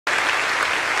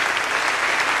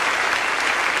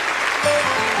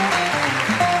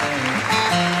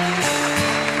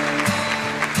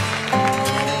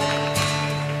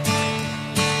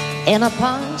in a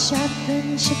pawn shop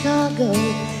in Chicago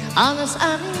on a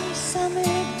sunny summer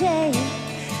day.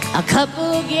 A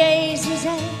couple gazes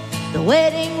at the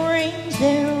wedding rings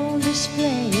there on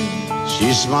display.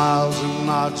 She smiles and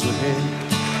nods her head.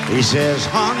 He says,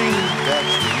 honey,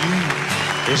 that's for you.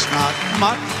 It's not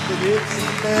much, but it's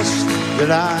the best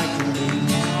that I can do.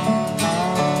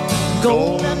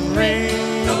 Golden ring,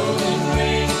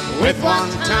 with one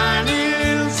tiny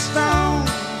little stone,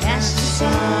 Cast the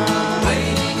sun,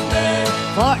 Waiting there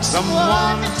for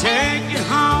someone to take it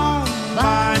home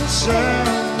by itself.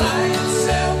 by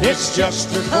itself. It's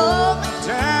just a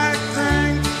cold-attack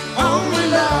thing. Only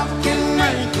love can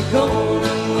make a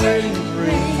golden wedding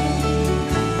ring.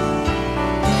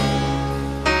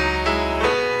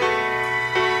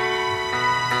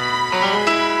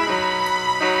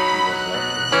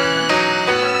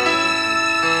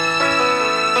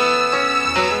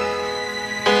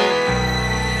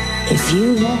 If you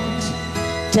want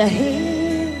to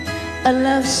hear a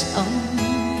love song,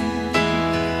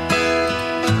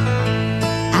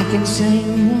 I can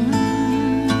sing one.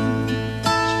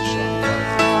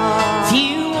 If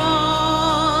you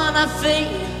wanna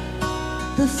feel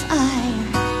the fire,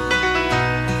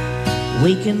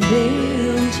 we can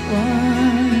build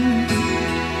one.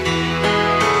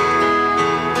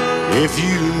 If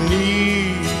you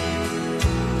need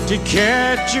to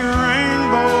catch a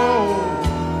rainbow,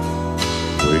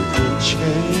 we can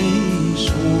chase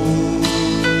one.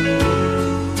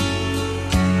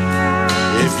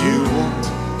 If you want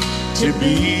to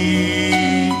be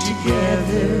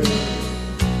together,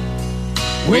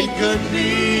 we could be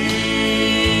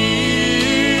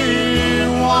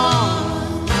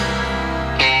one.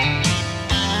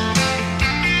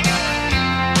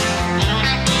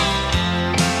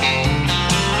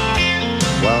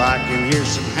 Well, I can hear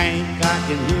some Hank, I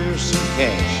can hear some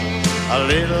Cash, a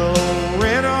little old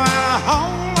widow and a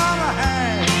whole lot of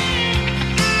hash.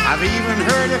 I've even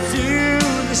heard a few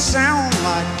that sound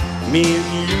like me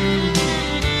and you.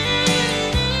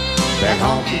 That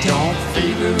honky-tonk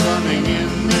fever running in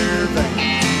their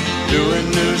veins, doing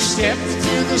new steps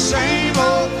to the same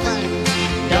old thing.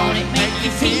 Don't it make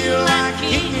you feel like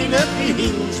kicking up your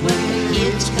heels when the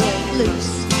kids cut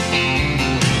loose?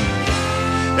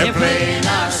 They're playing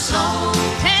our song,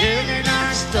 telling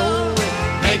our story,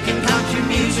 making country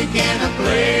music and a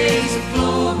blaze of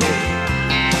glory,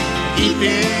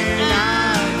 keeping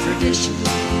our tradition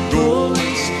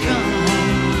going strong.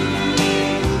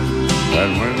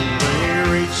 And when they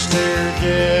reach their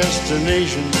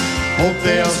destination, hope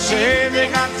they'll say they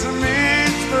got some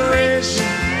inspiration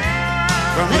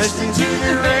from listening to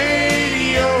the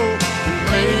radio and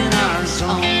playing our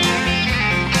song.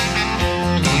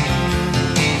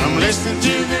 From listening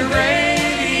to the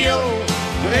radio,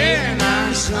 playing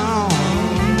our song.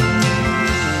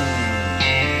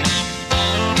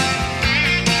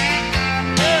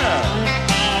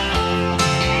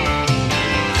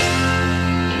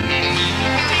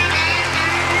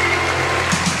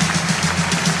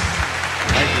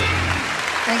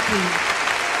 Thank you.